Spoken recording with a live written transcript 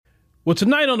Well,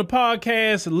 tonight on the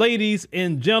podcast, ladies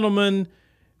and gentlemen,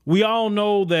 we all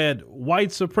know that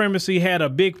white supremacy had a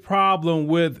big problem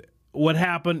with what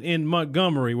happened in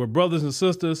Montgomery, where brothers and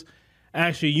sisters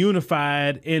actually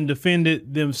unified and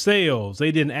defended themselves.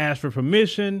 They didn't ask for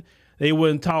permission. They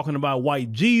weren't talking about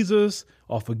white Jesus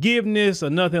or forgiveness or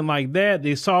nothing like that.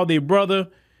 They saw their brother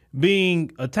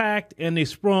being attacked and they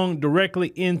sprung directly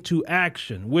into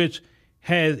action, which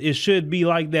it should be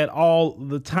like that all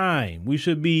the time. We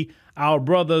should be our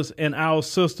brothers and our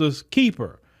sisters'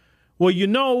 keeper. Well,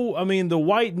 the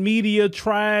white media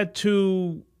tried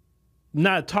to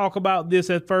not talk about this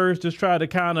at first, just try to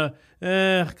kind of,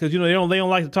 because, they don't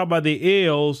like to talk about their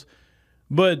L's.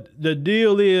 But the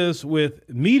deal is with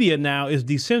media now is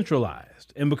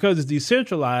decentralized. And because it's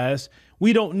decentralized,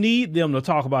 we don't need them to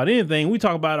talk about anything. We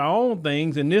talk about our own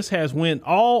things. And this has went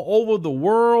all over the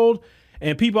world,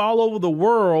 and people all over the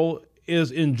world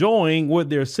is enjoying what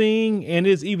they're seeing, and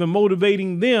it's even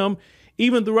motivating them,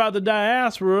 even throughout the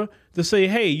diaspora, to say,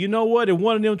 hey, you know what? If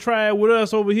one of them tried with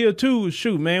us over here too,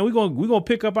 shoot, man, we're gonna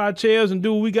pick up our chairs and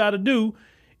do what we got to do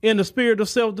in the spirit of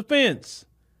self-defense.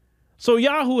 So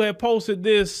Yahoo had posted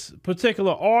this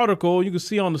particular article. You can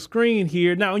see on the screen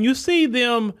here. Now, when you see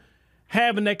them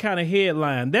having that kind of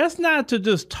headline, that's not to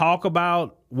just talk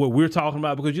about what we're talking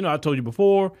about, because, I told you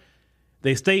before,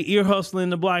 they stay ear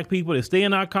hustling the black people. They stay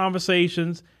in our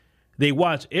conversations. They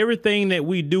watch everything that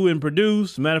we do and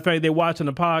produce. Matter of fact, they're watching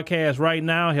the podcast right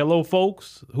now. Hello,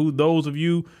 folks, those of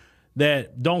you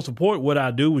that don't support what I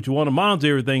do, but you want to monitor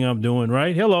everything I'm doing,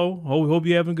 right? Hello. Hope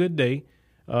you're having a good day.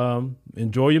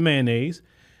 Enjoy your mayonnaise.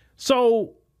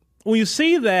 So when you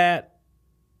see that,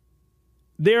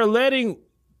 they're letting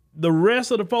the rest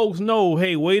of the folks know,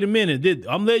 hey, wait a minute.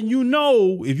 I'm letting you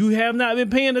know, if you have not been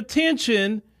paying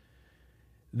attention,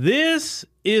 this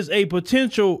is a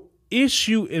potential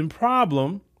issue and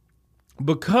problem,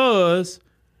 because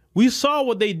we saw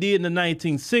what they did in the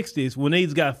 1960s when they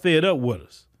got fed up with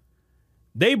us.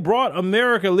 They brought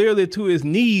America literally to its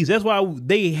knees. That's why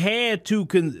they had to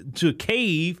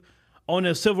cave on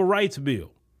their civil rights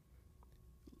bill.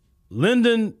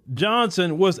 Lyndon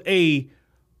Johnson was a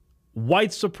white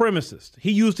supremacist.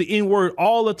 He used the N-word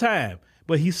all the time,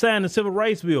 but he signed the civil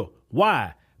rights bill.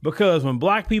 Why? Because when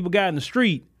black people got in the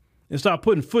street and started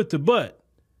putting foot to butt,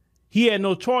 he had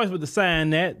no choice but to sign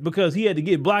that, because he had to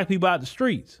get black people out the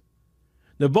streets.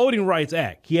 The Voting Rights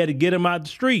Act, he had to get them out the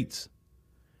streets.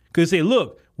 Because he said,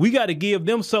 look, we got to give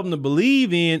them something to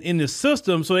believe in the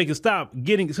system, so they can stop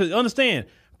getting, so understand,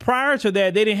 prior to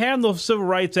that, they didn't have no Civil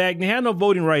Rights Act, they had no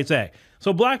Voting Rights Act.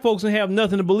 So black folks didn't have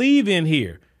nothing to believe in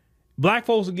here. Black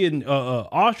folks are getting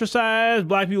ostracized,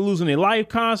 black people losing their life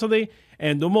constantly.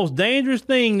 And the most dangerous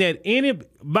thing that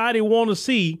anybody want to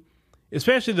see,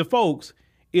 especially the folks,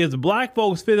 is black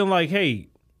folks feeling like, hey,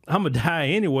 I'm going to die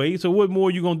anyway, so what more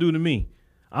are you going to do to me?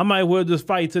 I might well just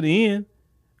fight to the end.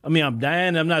 I'm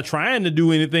dying. I'm not trying to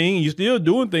do anything. You're still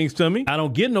doing things to me. I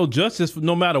don't get no justice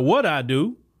no matter what I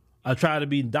do. I try to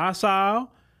be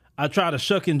docile. I try to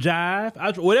shuck and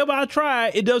jive. Whatever I try,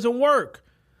 it doesn't work.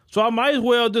 So I might as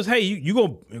well just, hey, you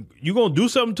gonna do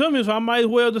something to me, so I might as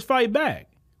well just fight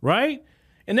back, right?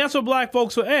 And that's what black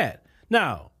folks are at.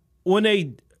 Now, when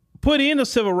they put in the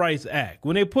Civil Rights Act,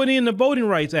 when they put in the Voting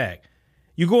Rights Act,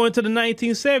 you go into the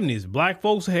 1970s, black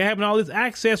folks having all this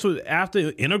access after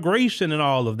integration and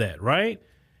all of that, right?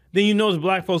 Then you notice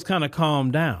black folks kind of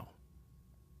calm down.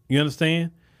 You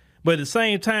understand? But at the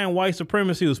same time, white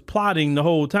supremacy was plotting the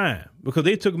whole time, because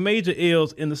they took major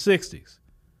L's in the 60s.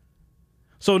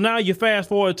 So now you fast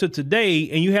forward to today,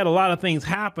 and you had a lot of things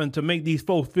happen to make these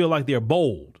folks feel like they're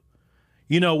bold.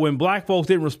 When black folks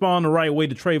didn't respond the right way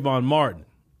to Trayvon Martin,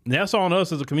 and that's on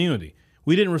us as a community.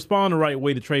 We didn't respond the right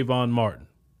way to Trayvon Martin.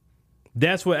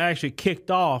 That's what actually kicked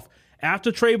off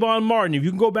after Trayvon Martin. If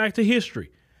you can go back to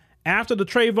history, after the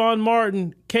Trayvon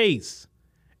Martin case,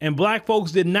 and black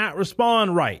folks did not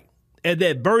respond right at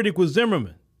that verdict with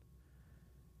Zimmerman,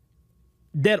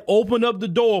 that opened up the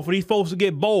door for these folks to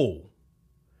get bold.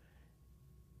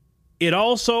 It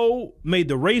also made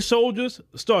the race soldiers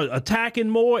start attacking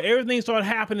more. Everything started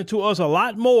happening to us a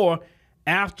lot more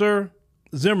after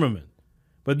Zimmerman.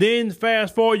 But then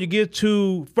fast forward, you get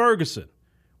to Ferguson,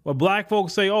 where black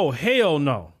folks say, oh, hell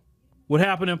no, what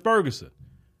happened in Ferguson?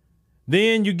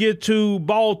 Then you get to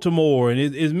Baltimore,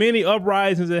 and as many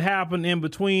uprisings that happened in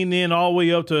between then, all the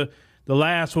way up to the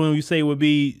last one we say would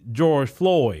be George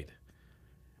Floyd.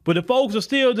 But the folks are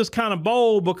still just kind of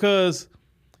bold, because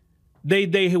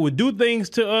they would do things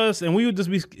to us, and we would just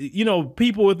be,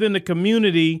 people within the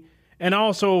community, and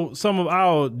also some of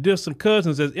our distant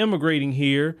cousins that's immigrating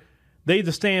here, they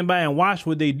just stand by and watch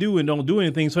what they do and don't do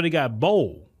anything. So they got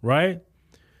bold, right?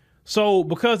 So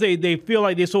because they feel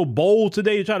like they're so bold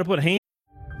today to try to put hands.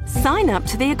 Sign up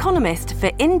to The Economist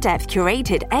for in-depth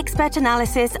curated expert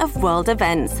analysis of world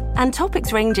events and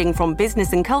topics ranging from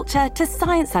business and culture to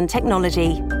science and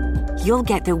technology. You'll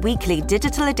get the weekly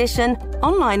digital edition,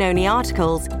 online-only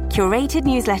articles, curated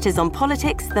newsletters on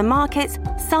politics, the markets,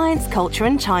 science, culture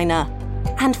and China,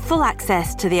 and full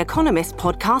access to The Economist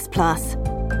Podcast Plus.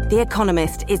 The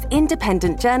Economist is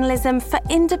independent journalism for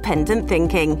independent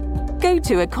thinking. Go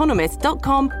to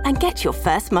economist.com and get your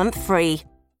first month free.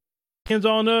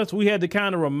 On us, we had to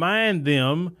kind of remind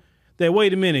them that,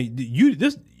 wait a minute,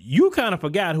 you kind of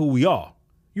forgot who we are.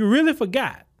 You really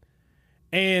forgot.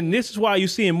 And this is why you're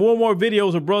seeing more and more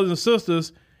videos of brothers and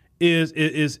sisters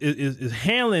is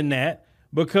handling that,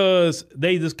 because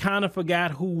they just kind of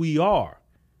forgot who we are.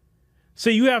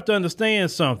 See, you have to understand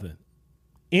something.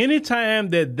 Anytime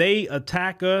that they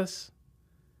attack us,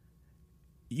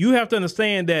 you have to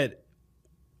understand that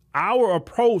our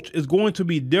approach is going to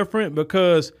be different,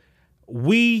 because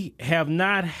we have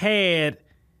not had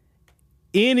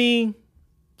any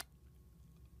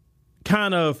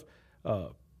kind of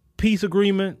peace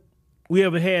agreement. We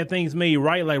haven't had things made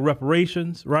right, like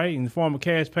reparations, right, in the form of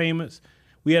cash payments.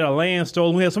 We had our land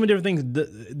stolen. We had so many different things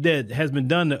that has been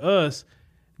done to us.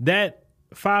 That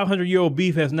 500-year-old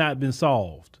beef has not been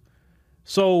solved.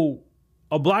 So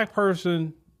a black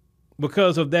person,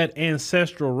 because of that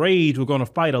ancestral rage, we're going to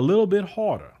fight a little bit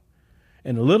harder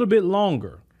and a little bit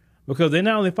longer, because they're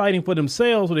not only fighting for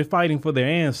themselves, but they're fighting for their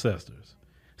ancestors.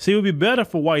 See, it would be better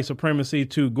for white supremacy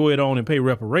to go ahead on and pay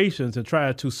reparations and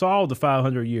try to solve the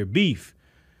 500-year beef.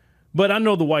 But I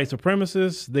know the white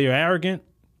supremacists, they are arrogant.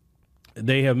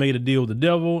 They have made a deal with the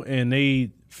devil, and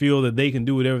they feel that they can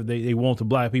do whatever they want to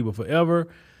black people forever.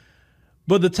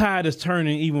 But the tide is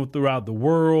turning even throughout the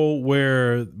world,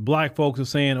 where black folks are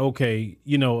saying, okay,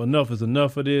 enough is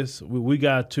enough of this. We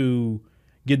got to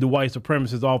get the white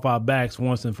supremacists off our backs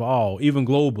once and for all, even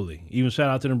globally. Even shout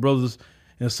out to them brothers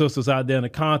and sisters out there in the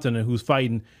continent who's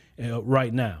fighting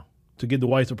right now to get the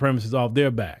white supremacists off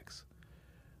their backs.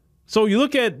 So you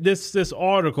look at this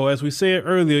article, as we said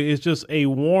earlier, it's just a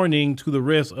warning to the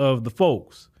rest of the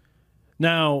folks.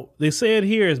 Now, they said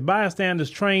here, as bystanders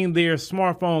trained their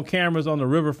smartphone cameras on the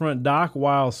riverfront dock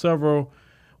while several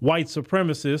white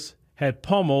supremacists had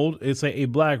pummeled, it's a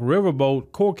black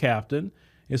riverboat corps captain,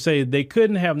 and say they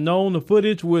couldn't have known the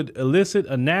footage would elicit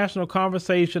a national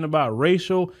conversation about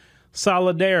racial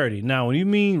solidarity. Now, when you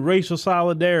mean racial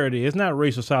solidarity, it's not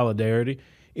racial solidarity.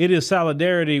 It is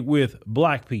solidarity with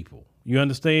black people. You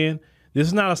understand? This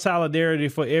is not a solidarity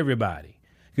for everybody.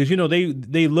 Because,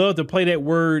 they love to play that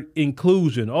word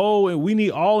inclusion. Oh, and we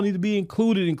all need to be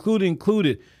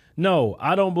included. No,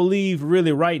 I don't believe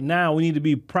really right now we need to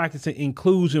be practicing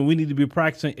inclusion. We need to be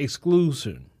practicing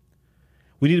exclusion.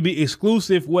 We need to be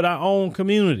exclusive with our own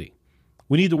community.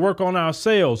 We need to work on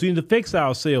ourselves. We need to fix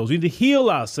ourselves. We need to heal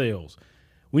ourselves.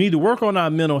 We need to work on our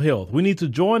mental health. We need to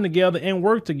join together and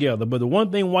work together. But the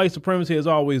one thing white supremacy has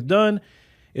always done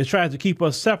is try to keep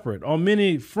us separate on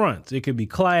many fronts. It could be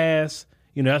class.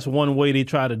 That's one way they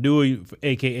try to do it,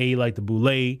 AKA like the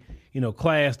boule,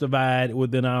 class divide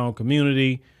within our own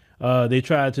community. They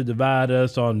try to divide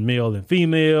us on male and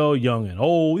female, young and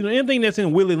old. Anything that's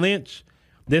in Willie Lynch.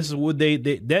 This is what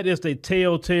that is the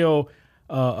telltale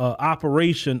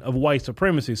operation of white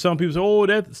supremacy. Some people say, oh,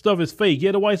 that stuff is fake.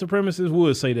 Yeah, the white supremacists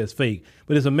would say that's fake.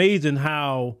 But it's amazing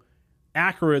how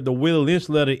accurate the Willie Lynch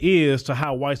letter is to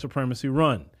how white supremacy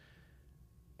run.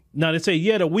 Now, they say,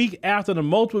 yet a week after the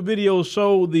multiple videos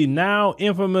showed the now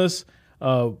infamous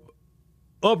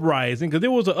uprising, because there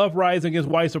was an uprising against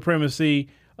white supremacy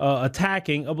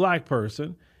attacking a black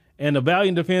person, and the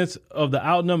valiant defense of the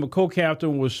outnumbered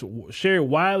co-captain was shared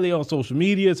widely on social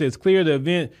media. So it's clear the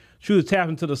event truly tapped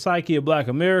into the psyche of black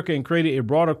America and created a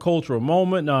broader cultural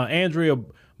moment. Now, Andrea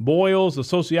Boyles, a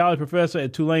sociology professor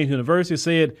at Tulane University,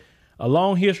 said a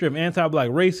long history of anti-black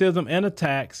racism and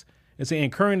attacks, and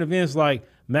saying current events like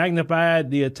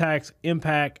magnified the attack's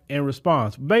impact and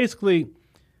response. Basically,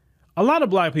 a lot of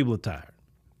black people are tired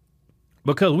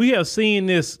because we have seen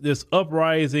this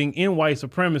uprising in white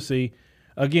supremacy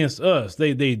against us.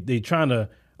 They trying to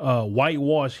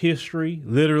whitewash history,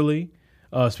 literally,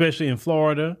 especially in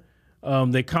Florida.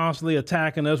 They constantly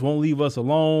attacking us, won't leave us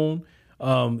alone.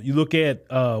 You look at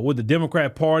what the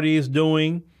Democrat Party is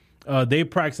doing. They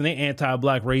practicing their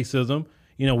anti-black racism.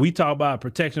 We talk about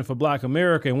protection for black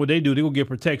America, and what they do, they will give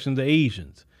protection to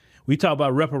Asians. We talk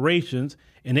about reparations,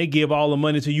 and they give all the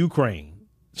money to Ukraine.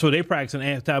 So they practicing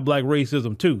anti-black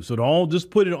racism too. So don't just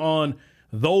put it on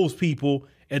those people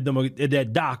at that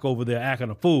dock over there acting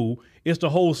a fool. It's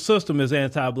the whole system is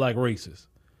anti-black racist.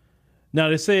 Now,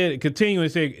 they said, continuing, they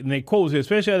said, and they quote here,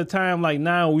 especially at a time like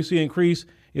now, we see increase,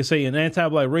 it say, in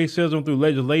anti-black racism through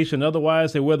legislation.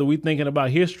 Otherwise, say, whether we thinking about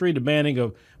history, the banning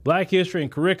of black history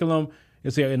and curriculum,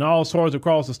 it said, in all sorts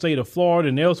across the state of Florida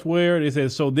and elsewhere. They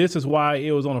said, so this is why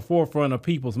it was on the forefront of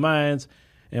people's minds.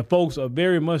 And folks are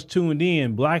very much tuned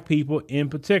in, black people in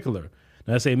particular.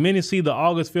 Now, I say many see the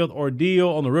August 5th ordeal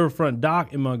on the riverfront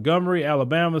dock in Montgomery,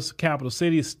 Alabama's capital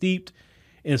city, steeped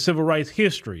in civil rights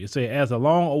history. It says, as a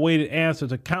long-awaited answer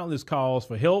to countless calls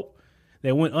for help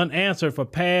that went unanswered for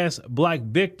past black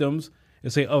victims,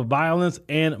 it says, of violence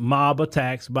and mob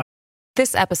attacks.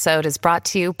 This episode is brought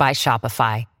to you by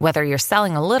Shopify. Whether you're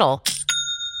selling a little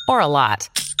or a lot,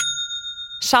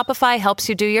 Shopify helps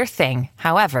you do your thing,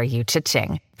 however you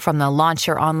cha-ching. From the launch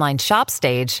your online shop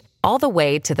stage, all the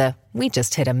way to the we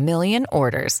just hit 1 million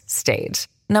orders stage.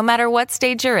 No matter what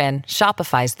stage you're in,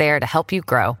 Shopify's there to help you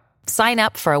grow. Sign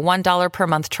up for a $1 per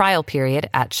month trial period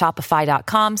at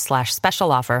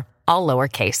shopify.com/special offer, all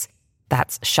lowercase.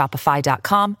 That's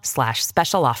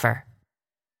shopify.com/special offer.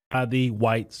 The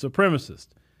white supremacist.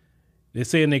 They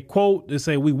say in a quote, they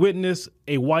say, we witnessed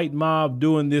a white mob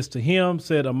doing this to him,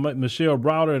 said Michelle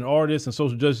Browder, an artist and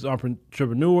social justice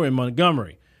entrepreneur in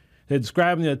Montgomery. They're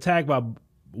describing the attack by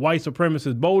white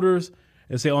supremacist voters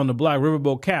and say on the black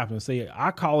riverboat captain. Say,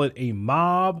 I call it a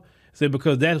mob. Say,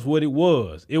 because that's what it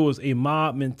was. It was a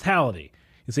mob mentality.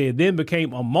 He said it then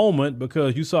became a moment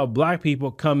because you saw black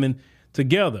people coming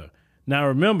together. Now,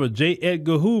 remember, J.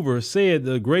 Edgar Hoover said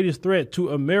the greatest threat to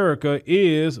America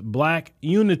is black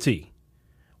unity.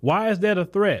 Why is that a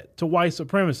threat to white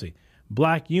supremacy?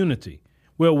 Black unity.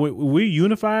 Well, when we're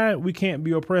unified, we can't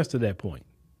be oppressed to that point.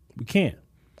 We can't.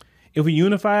 If we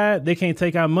unified, they can't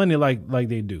take our money like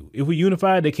they do. If we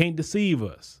unified, they can't deceive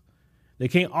us. They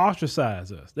can't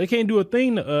ostracize us. They can't do a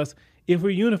thing to us if we're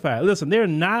unified. Listen, they're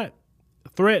not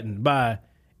threatened by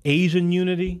Asian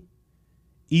unity,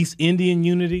 East Indian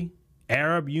unity,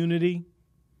 Arab unity.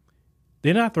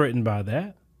 They're not threatened by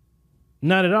that.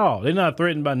 Not at all. They're not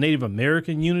threatened by Native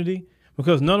American unity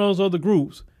because none of those other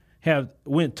groups have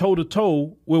went toe to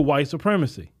toe with white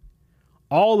supremacy.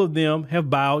 All of them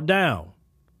have bowed down.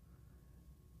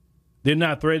 They're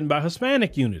not threatened by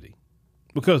Hispanic unity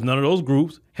because none of those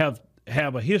groups have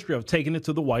a history of taking it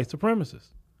to the white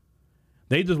supremacists.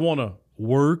 They just want to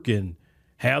work and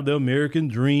have the American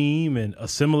dream and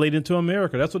assimilate into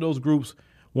America. That's what those groups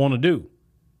want to do.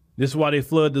 This is why they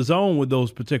flood the zone with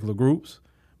those particular groups,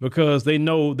 because they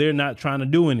know they're not trying to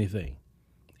do anything.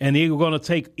 And they're going to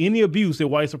take any abuse that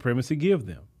white supremacy give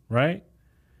them, right?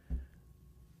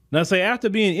 Now, say after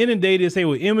being inundated, say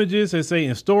with images, they say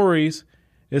in stories,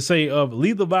 they say of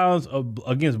lethal violence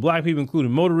against black people,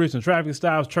 including motorists and traffic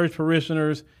stops, church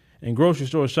parishioners, and grocery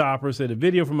store shoppers, said the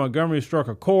video from Montgomery struck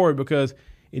a chord because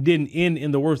it didn't end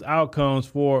in the worst outcomes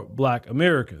for black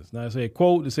Americans. Now, they say,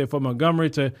 quote, they say for Montgomery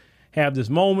to have this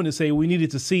moment, they say we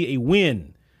needed to see a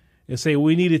win. They say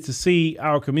we needed to see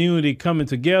our community coming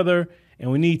together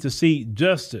and we need to see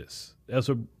justice. That's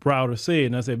what Browder said.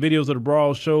 And I said videos of the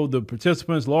brawl showed the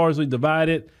participants largely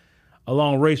divided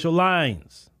along racial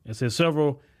lines. It says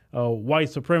several white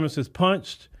supremacists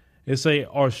punched, it say,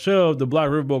 or shoved the black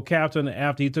riverboat captain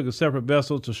after he took a separate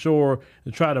vessel to shore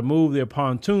to try to move their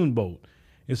pontoon boat.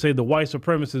 It say the white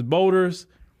supremacist boaters,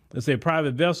 it say a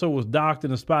private vessel was docked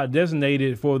in a spot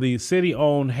designated for the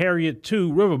city-owned Harriet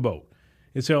II riverboat.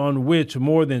 It said on which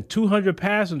more than 200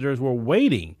 passengers were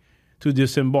waiting to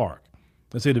disembark.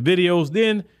 It say the videos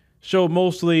then showed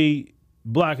mostly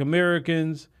black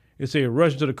Americans. It said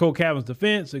rushing to the co-captain's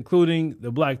defense, including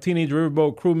the black teenage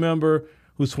riverboat crew member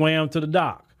who swam to the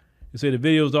dock. It said the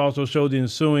videos also showed the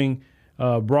ensuing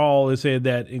brawl. It said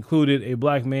that included a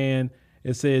black man.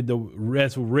 It said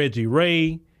that's Reggie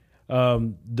Ray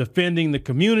defending the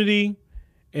community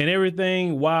and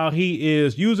everything while he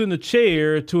is using the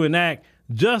chair to enact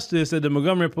justice that the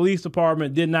Montgomery Police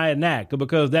Department did not enact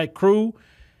because that crew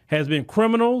has been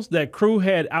criminals. That crew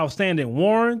had outstanding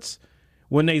warrants.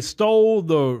 When they stole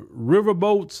the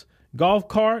riverboat's golf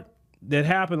cart that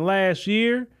happened last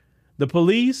year, the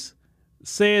police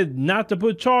said not to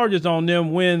put charges on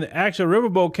them when the actual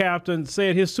riverboat captain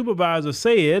said his supervisor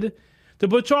said to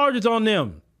put charges on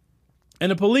them.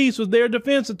 And the police was their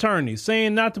defense attorney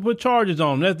saying not to put charges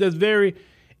on them. That's very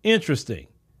interesting.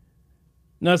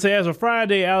 Now, say as of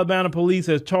Friday, Alabama police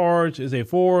has charged,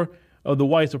 four of the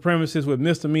white supremacists with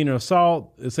misdemeanor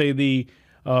assault. They say the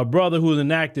brother who was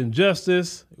enacting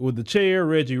justice with the chair,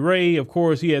 Reggie Ray, of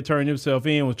course, he had turned himself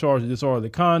in, was charged with disorderly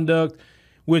conduct,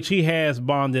 which he has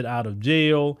bonded out of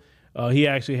jail. He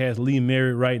actually has Lee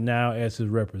Merritt right now as his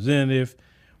representative.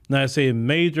 Now, I say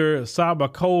Major Saba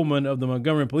Coleman of the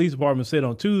Montgomery Police Department said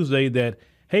on Tuesday that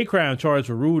Hate crime charges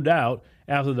were ruled out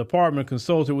after the department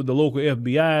consulted with the local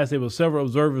FBI. There were several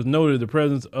observers noted the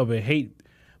presence of a hate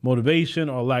motivation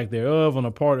or lack thereof on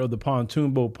the part of the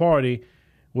pontoon boat party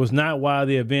was not why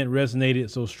the event resonated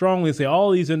so strongly. Say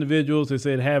all these individuals, they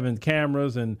said having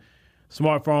cameras and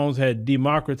smartphones had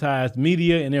democratized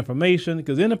media and information,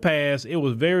 because in the past it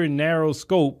was very narrow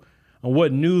scope on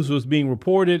what news was being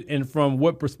reported and from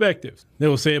what perspectives. That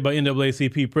was said by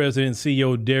NAACP President and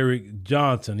CEO Derek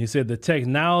Johnson. He said the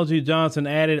technology, Johnson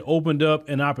added, opened up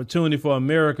an opportunity for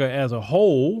America as a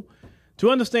whole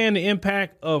to understand the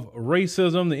impact of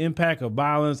racism, the impact of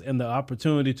violence, and the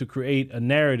opportunity to create a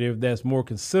narrative that's more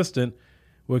consistent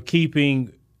with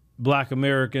keeping Black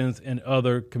Americans and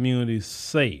other communities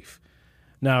safe.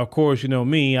 Now, of course, you know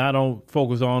me, I don't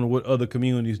focus on what other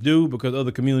communities do because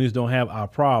other communities don't have our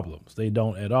problems. They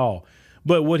don't at all.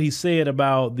 But what he said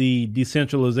about the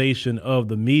decentralization of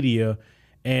the media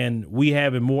and we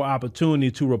having more opportunity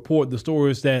to report the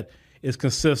stories that is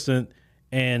consistent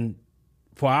and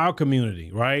for our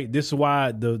community, right? This is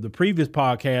why the previous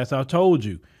podcast I told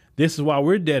you, this is why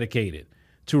we're dedicated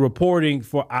to reporting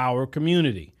for our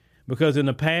community. Because in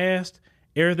the past,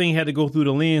 everything had to go through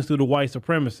the lens through the white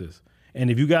supremacists. And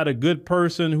if you got a good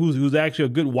person who's actually a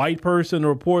good white person to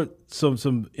report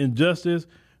some injustice,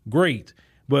 great.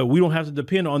 But we don't have to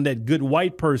depend on that good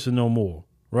white person no more,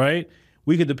 right?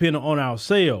 We can depend on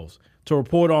ourselves to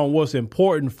report on what's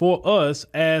important for us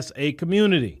as a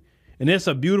community. And it's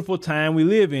a beautiful time we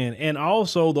live in. And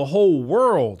also the whole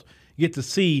world get to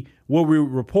see what we're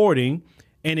reporting,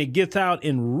 and it gets out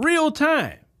in real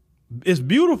time. It's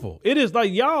beautiful. It is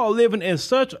like y'all living in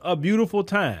such a beautiful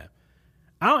time.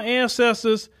 Our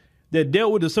ancestors that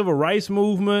dealt with the civil rights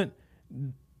movement,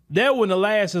 that wouldn't have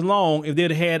lasted as long if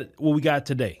they'd had what we got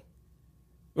today.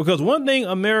 Because one thing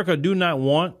America do not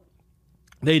want,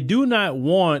 they do not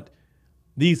want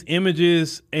these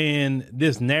images and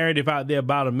this narrative out there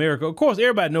about America. Of course,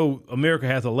 everybody knows America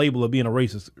has a label of being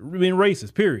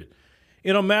racist, period.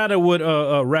 It don't matter what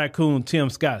Raccoon Tim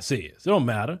Scott says. It don't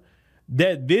matter.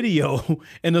 That video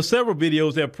and the several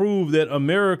videos that prove that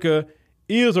America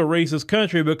is a racist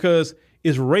country because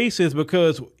it's racist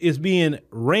because it's being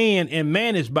ran and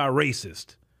managed by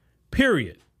racists,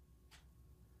 period.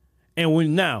 And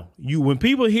when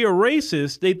people hear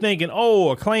racist, they thinking, oh,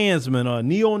 a Klansman or a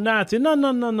neo-Nazi.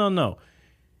 No.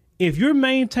 If you're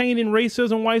maintaining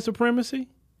racism, white supremacy,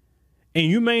 and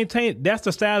you maintain, that's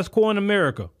the status quo in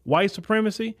America, white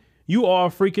supremacy, you are a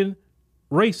freaking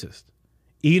racist,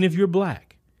 even if you're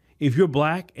black. If you're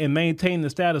black and maintain the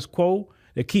status quo,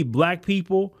 that keep black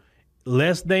people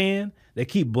less than, that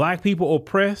keep black people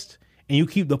oppressed, and you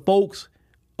keep the folks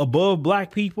above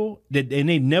black people and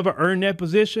they never earn that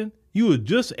position, you are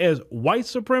just as white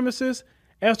supremacist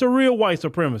as the real white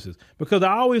supremacists. Because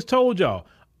I always told y'all,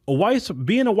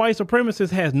 being a white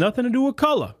supremacist has nothing to do with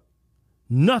color.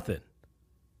 Nothing.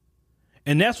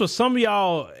 And that's what some of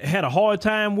y'all had a hard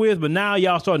time with, but now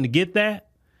y'all starting to get that,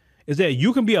 is that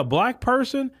you can be a black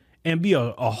person and be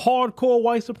a hardcore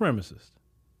white supremacist.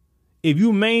 If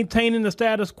you maintaining the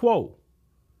status quo,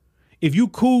 if you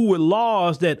cool with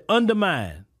laws that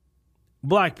undermine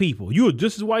black people, you are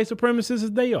just as white supremacists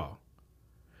as they are.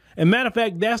 And matter of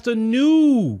fact, that's the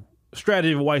new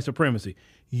strategy of white supremacy.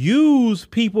 Use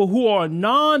people who are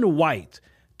non-white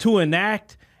to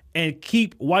enact and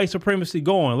keep white supremacy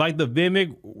going, like the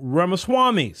Vivek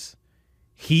Ramaswamy's.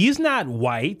 He's not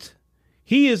white.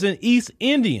 He is an East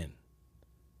Indian.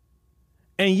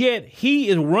 And yet he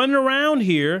is running around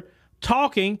here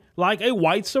talking like a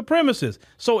white supremacist.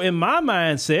 So in my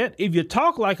mindset, if you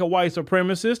talk like a white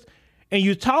supremacist and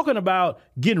you're talking about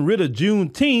getting rid of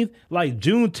Juneteenth, like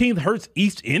Juneteenth hurts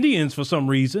East Indians for some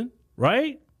reason,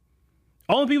 right?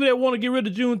 Only people that want to get rid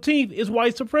of Juneteenth is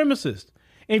white supremacists.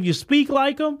 And if you speak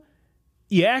like them,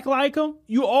 you act like them,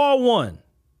 you are one.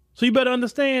 So you better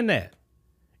understand that.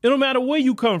 It don't matter where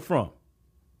you come from.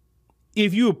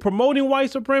 If you're promoting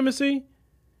white supremacy,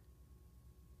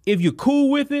 if you're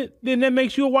cool with it, then that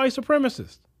makes you a white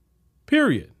supremacist,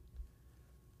 period.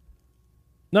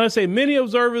 Now, they say many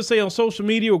observers say on social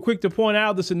media were quick to point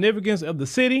out the significance of the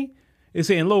city. They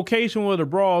say in location where the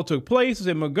brawl took place.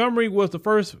 They say Montgomery was the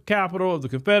first capital of the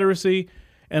Confederacy,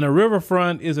 and the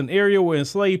riverfront is an area where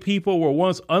enslaved people were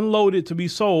once unloaded to be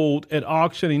sold at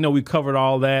auction. You know, we covered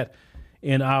all that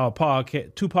in our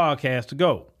podcast, 2 podcasts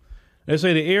ago. They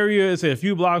say the area is a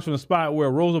few blocks from the spot where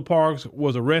Rosa Parks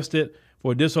was arrested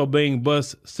for disobeying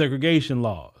bus segregation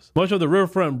laws. Much of the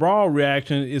riverfront brawl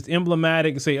reaction is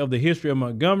emblematic, say, of the history of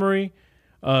Montgomery,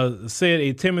 said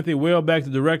a Timothy Welbeck,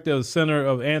 the director of the Center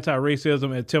of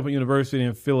Anti-Racism at Temple University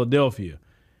in Philadelphia.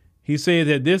 He said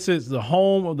that this is the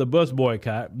home of the bus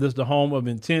boycott. This is the home of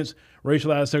intense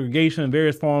racialized segregation and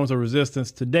various forms of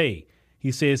resistance today.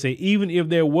 He says that even if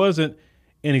there wasn't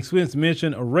an explicit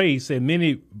mention of race, that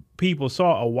many people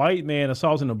saw a white man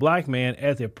assaulting a black man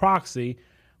as a proxy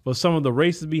for some of the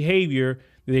racist behavior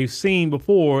that they've seen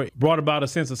before, brought about a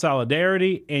sense of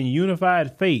solidarity and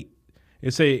unified fate.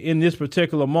 It say in this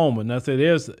particular moment. Now, say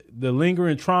there's the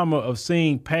lingering trauma of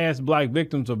seeing past black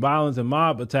victims of violence and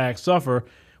mob attacks suffer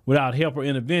without help or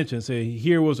intervention. So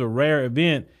here was a rare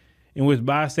event in which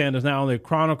bystanders not only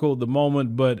chronicled the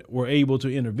moment, but were able to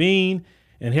intervene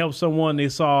and help someone they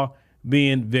saw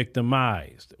being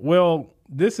victimized. Well,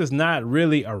 this is not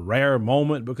really a rare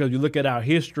moment, because you look at our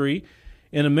history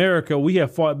in America, we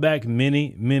have fought back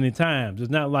many, many times. It's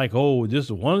not like, oh,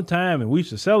 just one time and we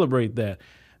should celebrate that.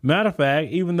 Matter of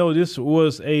fact, even though this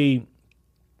was a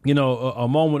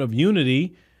moment of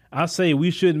unity, I say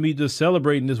we shouldn't be just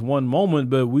celebrating this one moment,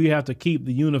 but we have to keep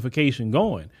the unification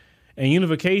going. And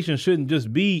unification shouldn't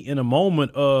just be in a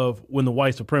moment of when the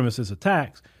white supremacist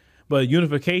attacks, but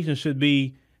unification should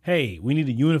be, hey, we need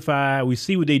to unify. We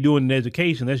see what they're doing in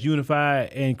education. Let's unify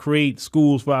and create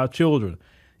schools for our children.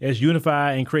 Let's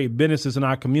unify and create businesses in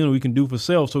our community we can do for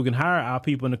self, so we can hire our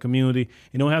people in the community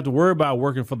and don't have to worry about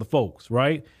working for the folks,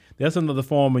 right? That's another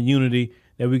form of unity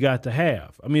that we got to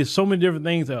have. I mean, there's so many different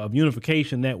things of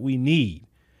unification that we need.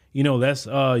 Let's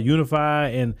unify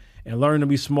and learn to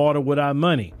be smarter with our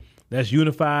money. Let's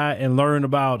unify and learn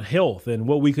about health and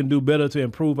what we can do better to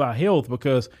improve our health,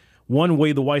 because one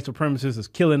way the white supremacist is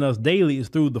killing us daily is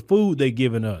through the food they're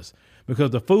giving us,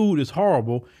 because the food is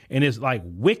horrible and it's like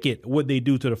wicked what they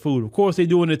do to the food. Of course, they're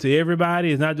doing it to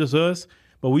everybody. It's not just us,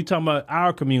 but we talking about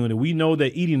our community. We know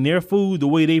that eating their food, the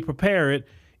way they prepare it,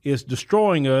 is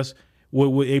destroying us.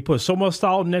 They put so much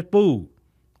salt in that food.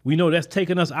 We know that's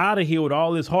taking us out of here with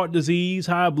all this heart disease,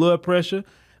 high blood pressure,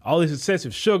 all this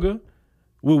excessive sugar.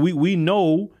 We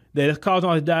know that it's causing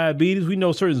all this diabetes. We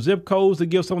know certain zip codes that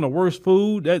give some of the worst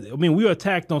food. We are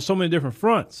attacked on so many different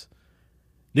fronts.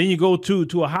 Then you go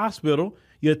to a hospital,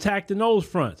 you're attacked in those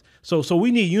fronts. So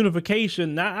we need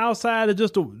unification, not outside of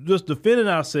just defending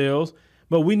ourselves,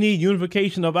 but we need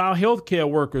unification of our healthcare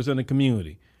workers in the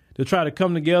community to try to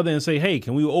come together and say, hey,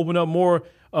 can we open up more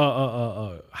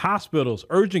hospitals,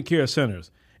 urgent care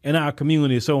centers in our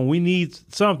community? So when we need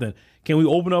something, can we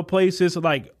open up places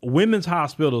like women's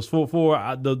hospitals for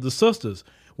the sisters,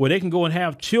 where they can go and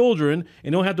have children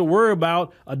and don't have to worry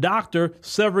about a doctor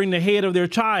severing the head of their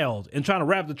child and trying to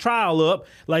wrap the child up,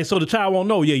 so the child won't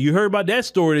know. Yeah, you heard about that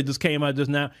story that just came out just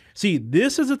now. See,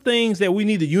 this is the things that we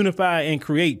need to unify and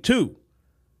create too.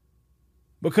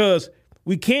 Because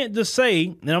we can't just say,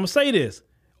 and I'm going to say this,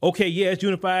 okay, yeah, it's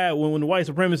unified when the white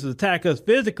supremacists attack us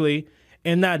physically,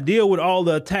 and not deal with all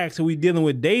the attacks that we're dealing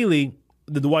with daily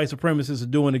that the white supremacists are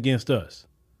doing against us.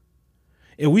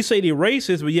 And we say they're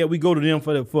racist, but yet we go to them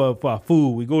for our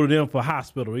food. We go to them for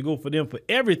hospital. We go for them for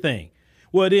everything.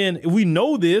 Well, then, if we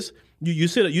know this, you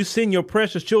send your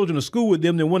precious children to school with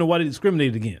them, then wonder why they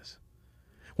discriminated against.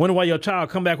 Wonder why your child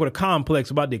come back with a complex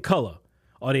about their color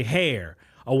or their hair.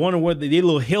 I wonder what they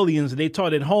little hellions they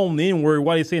taught at home, the N-word,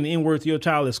 why they saying the N-word to your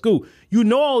child at school. You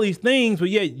know all these things, but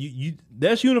yet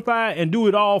let's unify and do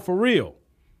it all for real.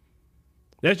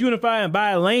 Let's unify and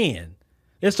buy land.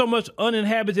 There's so much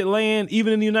uninhabited land,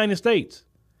 even in the United States,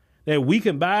 that we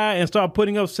can buy and start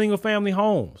putting up single family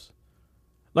homes.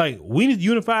 We need to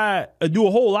unify and do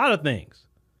a whole lot of things.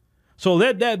 So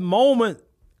let that moment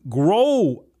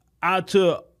grow out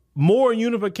to more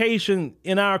unification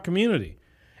in our community.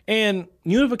 And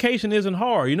unification isn't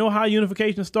hard. You know how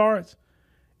unification starts?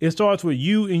 It starts with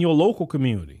you and your local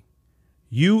community,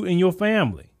 you and your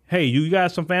family. Hey, you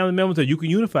got some family members that you can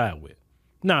unify with.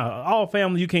 Now, all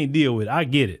family you can't deal with. I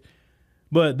get it.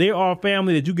 But there are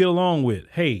family that you get along with.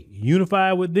 Hey,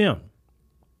 unify with them.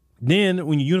 Then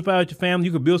when you unify with your family,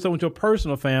 you can build something with your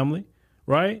personal family,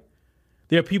 right?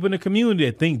 There are people in the community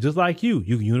that think just like you.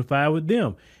 You can unify with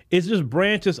them. It just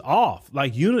branches off.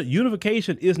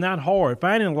 Unification is not hard.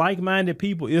 Finding like-minded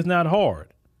people is not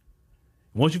hard.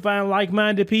 Once you find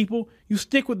like-minded people, you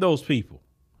stick with those people.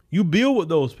 You build with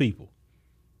those people.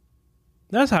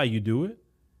 That's how you do it.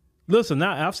 Listen,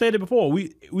 now I've said it before.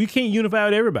 We can't unify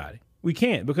with everybody. We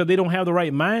can't, because they don't have the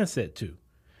right mindset to.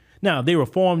 Now, they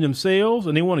reform themselves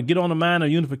and they want to get on the mind of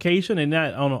unification and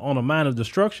not on a mind of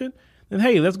destruction. Then,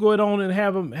 hey, let's go ahead on and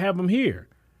have them here.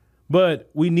 But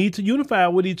we need to unify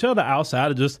with each other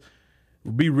outside of just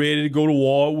be ready to go to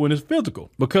war when it's physical.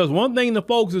 Because one thing the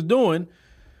folks is doing,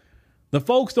 the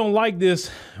folks don't like this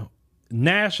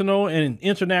national and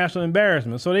international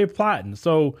embarrassment. So they're plotting.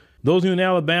 So those of you in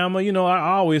Alabama,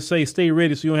 I always say stay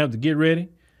ready so you don't have to get ready.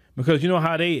 Because you know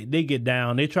how they get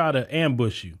down. They try to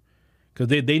ambush you because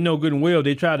they know good and well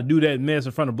they try to do that mess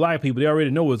in front of black people. They already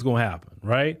know what's going to happen,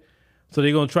 right? So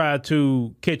they're going to try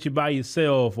to catch you by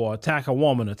yourself or attack a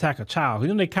woman, attack a child. You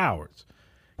know, they're cowards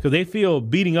because they feel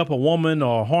beating up a woman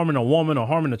or harming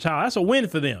a child. That's a win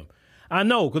for them. I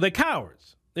know, because they're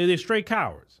cowards. They're straight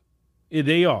cowards. Yeah,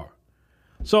 they are.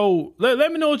 So let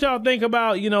me know what y'all think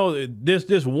about,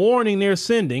 this warning they're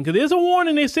sending, because there's a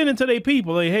warning they're sending to their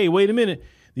people. Like, hey, wait a minute.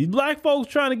 These black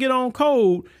folks trying to get on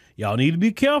code. Y'all need to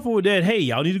be careful with that. Hey,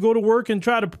 y'all need to go to work and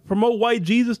try to promote white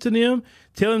Jesus to them.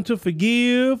 Tell them to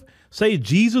forgive. Say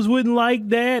Jesus wouldn't like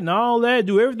that and all that.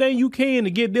 Do everything you can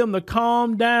to get them to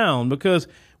calm down, because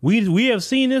we have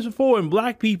seen this before, and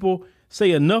black people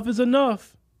say enough is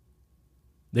enough.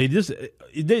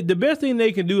 The best thing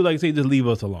they can do, like I say, just leave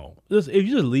us alone. If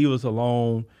you just leave us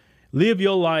alone, live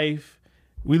your life,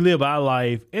 we live our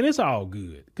life, and it's all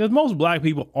good. Because most black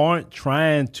people aren't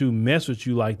trying to mess with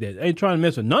you like that. They ain't trying to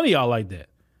mess with none of y'all like that.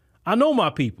 I know my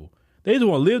people. They just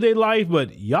want to live their life,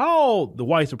 but y'all, the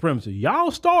white supremacists,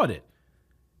 y'all started.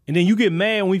 And then you get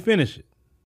mad when we finish it.